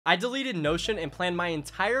I deleted Notion and planned my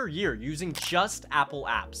entire year using just Apple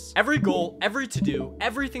apps. Every goal, every to-do,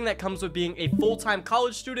 everything that comes with being a full-time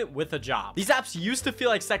college student with a job. These apps used to feel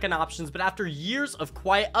like second options, but after years of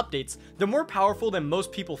quiet updates, they're more powerful than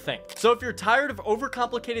most people think. So if you're tired of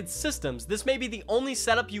overcomplicated systems, this may be the only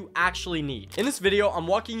setup you actually need. In this video, I'm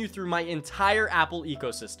walking you through my entire Apple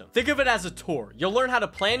ecosystem. Think of it as a tour. You'll learn how to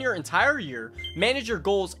plan your entire year, manage your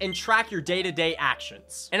goals, and track your day-to-day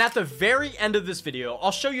actions. And at the very end of this video, I'll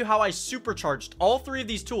show you how I supercharged all three of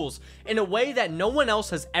these tools in a way that no one else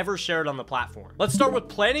has ever shared on the platform. Let's start with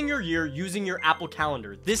planning your year using your Apple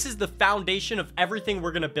Calendar. This is the foundation of everything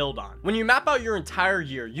we're gonna build on. When you map out your entire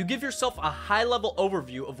year, you give yourself a high-level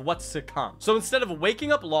overview of what's to come. So instead of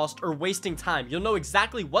waking up lost or wasting time, you'll know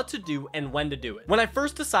exactly what to do and when to do it. When I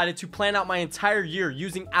first decided to plan out my entire year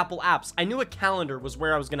using Apple apps, I knew a calendar was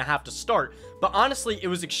where I was gonna have to start, but honestly, it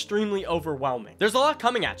was extremely overwhelming. There's a lot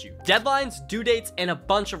coming at you. Deadlines, due dates, and a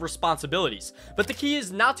bunch of responsibilities. But the key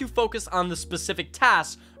is not to focus on the specific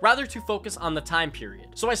tasks, rather to focus on the time period.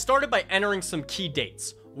 So I started by entering some key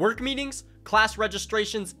dates: work meetings, class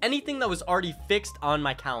registrations, anything that was already fixed on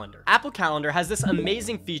my calendar. Apple Calendar has this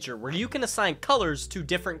amazing feature where you can assign colors to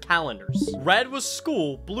different calendars. Red was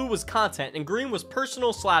school, blue was content, and green was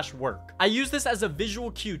personal/work. I use this as a visual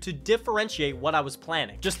cue to differentiate what I was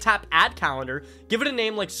planning. Just tap add calendar, give it a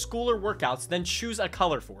name like school or workouts, then choose a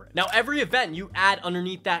color for it. Now every event you add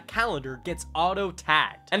underneath that calendar gets auto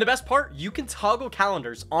tagged. And the best part, you can toggle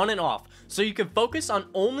calendars on and off so you can focus on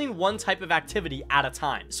only one type of activity at a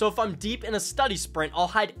time. So if I'm deep in a study sprint, I'll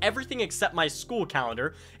hide everything except my school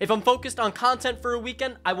calendar. If I'm focused on content for a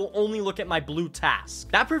weekend, I will only look at my blue tasks.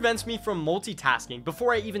 That prevents me from multitasking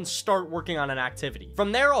before I even start working on an activity.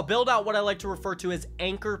 From there, I'll build out what I like to refer to as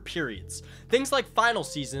anchor periods. Things like final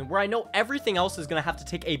season, where I know everything else is gonna have to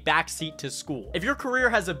take a backseat to school. If your career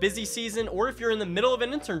has a busy season, or if you're in the middle of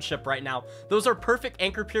an internship right now, those are perfect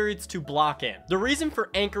anchor periods to block in. The reason for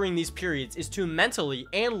anchoring these periods is to mentally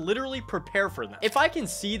and literally prepare for them. If I can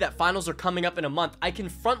see that finals are coming up in a month, I can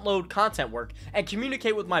front load content work and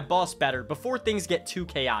communicate with my boss better before things get too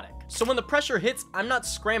chaotic. So when the pressure hits, I'm not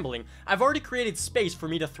scrambling. I've already created space for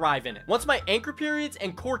me to thrive in it. Once my anchor periods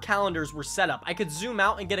and core calendars were set up, I could zoom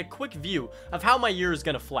out and get a quick view of how my year is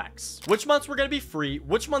gonna flex. Which months were gonna be free,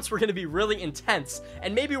 which months were gonna be really intense,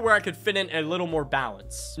 and maybe where I could fit in a little more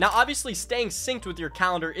balance. Now, obviously, staying synced with your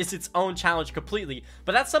calendar is its own challenge completely,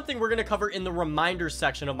 but that's something we're gonna cover in the reminders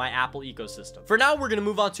section of my Apple ecosystem. For now, we're gonna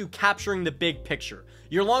move on to capturing the big picture.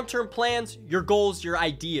 Your long-term plans, your goals, your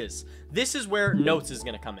ideas. This is where Notes is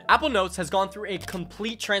going to come in. Apple Notes has gone through a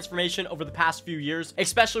complete transformation over the past few years,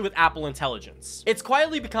 especially with Apple Intelligence. It's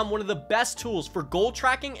quietly become one of the best tools for goal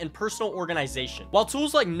tracking and personal organization. While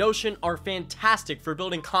tools like Notion are fantastic for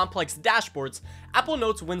building complex dashboards, Apple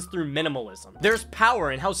Notes wins through minimalism. There's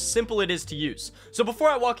power in how simple it is to use. So before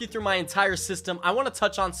I walk you through my entire system, I want to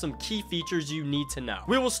touch on some key features you need to know.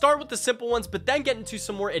 We will start with the simple ones, but then get into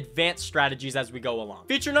some more advanced strategies as we go along.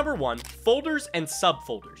 Feature number 1, folders and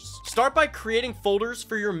subfolders. Start by creating folders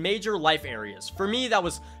for your major life areas. For me, that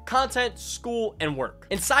was content, school, and work.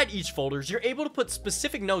 Inside each folders, you're able to put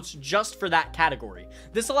specific notes just for that category.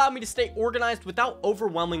 This allowed me to stay organized without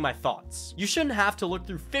overwhelming my thoughts. You shouldn't have to look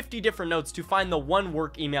through 50 different notes to find the one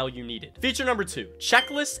work email you needed. Feature number 2,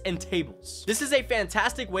 checklists and tables. This is a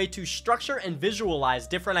fantastic way to structure and visualize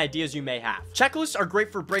different ideas you may have. Checklists are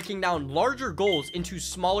great for breaking down larger goals into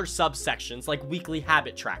smaller subsections like weekly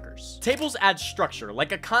habit trackers. Tables add structure,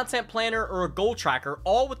 like a content planner or a goal tracker,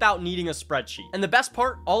 all without needing a spreadsheet. And the best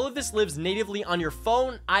part, all of this lives natively on your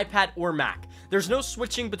phone, iPad, or Mac. There's no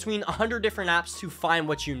switching between 100 different apps to find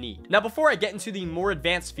what you need. Now, before I get into the more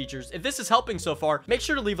advanced features, if this is helping so far, make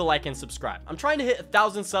sure to leave a like and subscribe. I'm trying to hit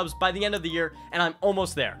 1,000 subs by the end of the year, and I'm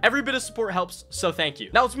almost there. Every bit of support helps, so thank you.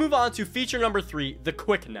 Now let's move on to feature number 3, the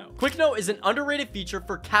Quick Note. Quick Note is an underrated feature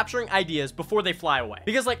for capturing ideas before they fly away.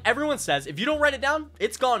 Because like everyone says, if you don't write it down,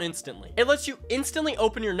 it's gone instantly. It lets you instantly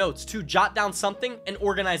open your notes to jot down something and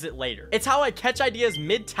organize it later. It's how I catch ideas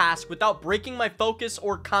mid-task without breaking my focus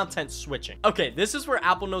or content switching. Okay, this is where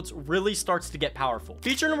Apple Notes really starts to get powerful.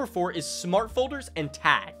 Feature number 4 is smart folders and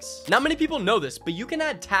tags. Not many people know this, but you can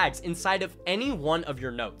add tags inside of any one of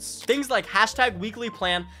your notes. Things like hashtag weekly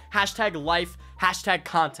plan, hashtag life, hashtag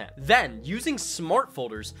content. Then, using smart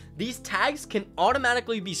folders, these tags can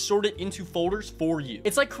automatically be sorted into folders for you.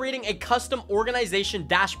 It's like creating a custom organization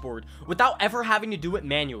dashboard without ever having to do it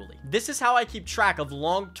manually. This is how I keep track of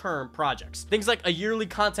long-term projects, things like a yearly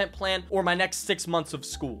content plan or my next 6 months of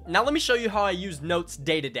school. Now let me show you how I use notes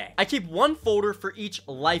day to day. I keep one folder for each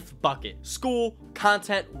life bucket: school,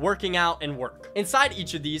 content, working out, and work. Inside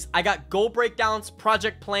each of these, I got goal breakdowns,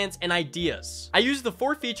 project plans, and ideas. I use the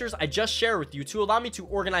 4 features I just shared with you to allow me to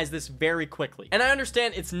organize this very quickly. And I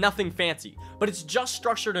understand it's nothing fancy, but it's just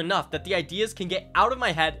structured enough that the ideas can get out of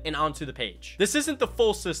my head and onto the page. This isn't the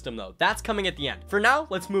full system though, that's coming at the end. For now,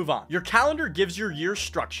 let's move on. Your calendar gives your year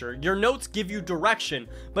structure, your notes give you direction,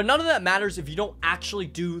 but none of that matters if you don't actually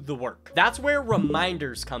do the work. That's where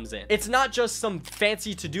reminders comes in. It's not just some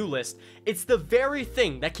fancy to-do list, it's the very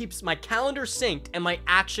thing that keeps my calendar synced and my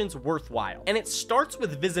actions worthwhile. And it starts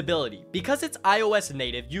with visibility. Because it's iOS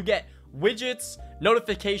native, you get widgets,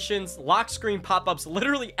 notifications, lock screen pop-ups,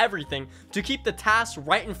 literally everything to keep the tasks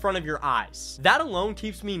right in front of your eyes. That alone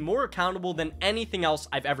keeps me more accountable than anything else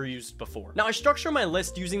I've ever used before. Now I structure my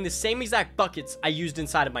list using the same exact buckets I used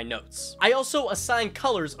inside of my notes. I also assign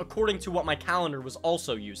colors according to what my calendar was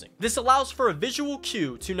also using. This allows for a visual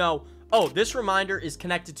cue to know, oh, this reminder is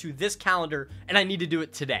connected to this calendar and I need to do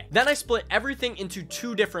it today. Then I split everything into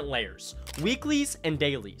 2 different layers: weeklies and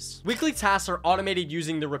dailies. Weekly tasks are automated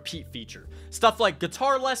using the repeat feature. Stuff like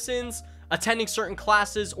guitar lessons, attending certain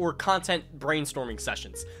classes, or content brainstorming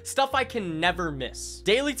sessions. Stuff I can never miss.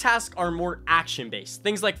 Daily tasks are more action-based.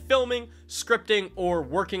 Things like filming, scripting, or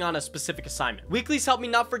working on a specific assignment. Weeklies help me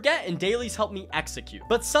not forget, and dailies help me execute.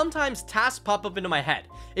 But sometimes tasks pop up into my head.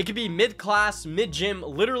 It could be mid-class, mid-gym,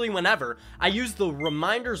 literally whenever. I use the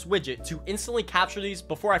reminders widget to instantly capture these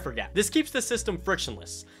before I forget. This keeps the system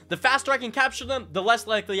frictionless. The faster I can capture them, the less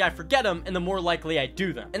likely I forget them, and the more likely I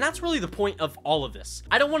do them. And that's really the point of all of this.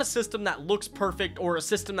 I don't want a system that looks perfect or a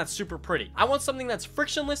system that's super pretty. I want something that's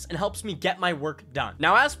frictionless and helps me get my work done.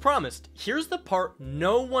 Now, as promised, here's the part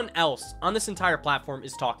no one else on this entire platform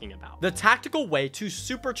is talking about: the tactical way to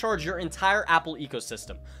supercharge your entire Apple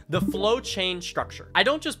ecosystem, the flow chain structure. I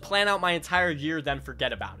don't just plan out my entire year then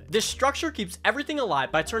forget about it. This structure keeps everything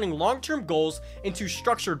alive by turning long-term goals into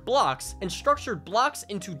structured blocks and structured blocks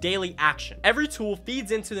into daily action. Every tool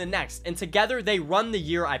feeds into the next, and together they run the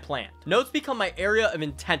year I planned. Notes become my area of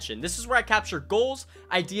intention. This is where I capture goals,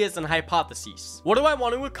 ideas, and hypotheses. What do I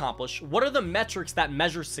want to accomplish? What are the metrics that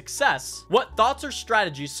measure success? What thoughts or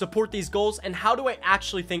strategies support these goals, and how do I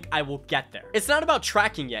actually think I will get there? It's not about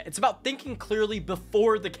tracking yet, it's about thinking clearly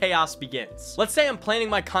before the chaos begins. Let's say I'm planning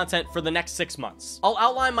my content for the next 6 months. I'll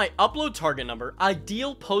outline my upload target number,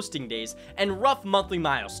 ideal posting days, and rough monthly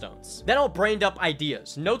milestones. Then I'll brain dump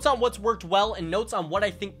ideas, notes on what's worked well, and notes on what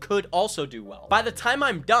I think could also do well. By the time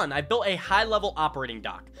I'm done, I built a high-level operating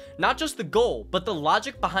doc. Not just the goal, but the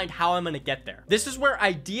logic behind how I'm gonna get there. This is where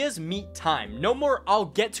ideas meet time. No more "I'll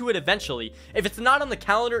get to it eventually." If it's not on the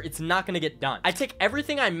calendar, it's not gonna get done. I take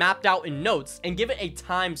everything I mapped out in notes and give it a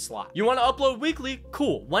time slot. You wanna upload weekly?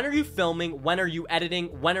 Cool. When are you filming? When are you editing?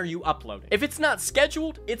 When are you uploading? If it's not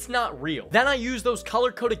scheduled, it's not real. Then I use those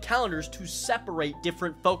color-coded calendars to separate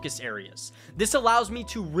different focus areas. This allows me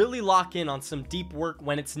to really lock in on some deep work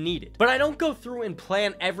when it's needed. But I don't go through and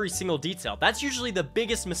plan every single detail. That's usually the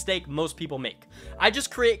biggest mistake most people make. I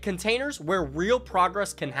just create containers where real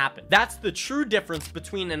progress can happen. That's the true difference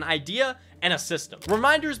between an idea and a system.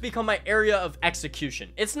 Reminders become my area of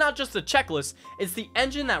execution. It's not just a checklist, it's the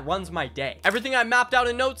engine that runs my day. Everything I mapped out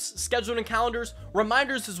in notes, scheduled in calendars,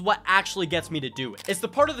 reminders is what actually gets me to do it. It's the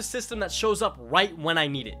part of the system that shows up right when I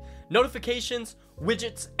need it. Notifications,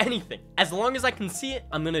 widgets, anything. As long as I can see it,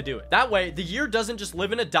 I'm gonna do it. That way, the year doesn't just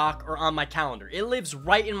live in a doc or on my calendar. It lives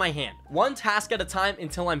right in my hand, one task at a time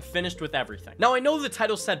until I'm finished with everything. Now, I know the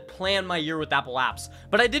title said plan my year with Apple apps,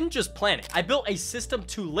 but I didn't just plan it. I built a system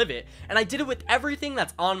to live it, and I did it with everything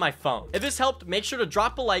that's on my phone. If this helped, make sure to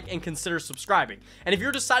drop a like and consider subscribing. And if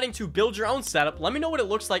you're deciding to build your own setup, let me know what it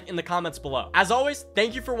looks like in the comments below. As always,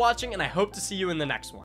 thank you for watching, and I hope to see you in the next one.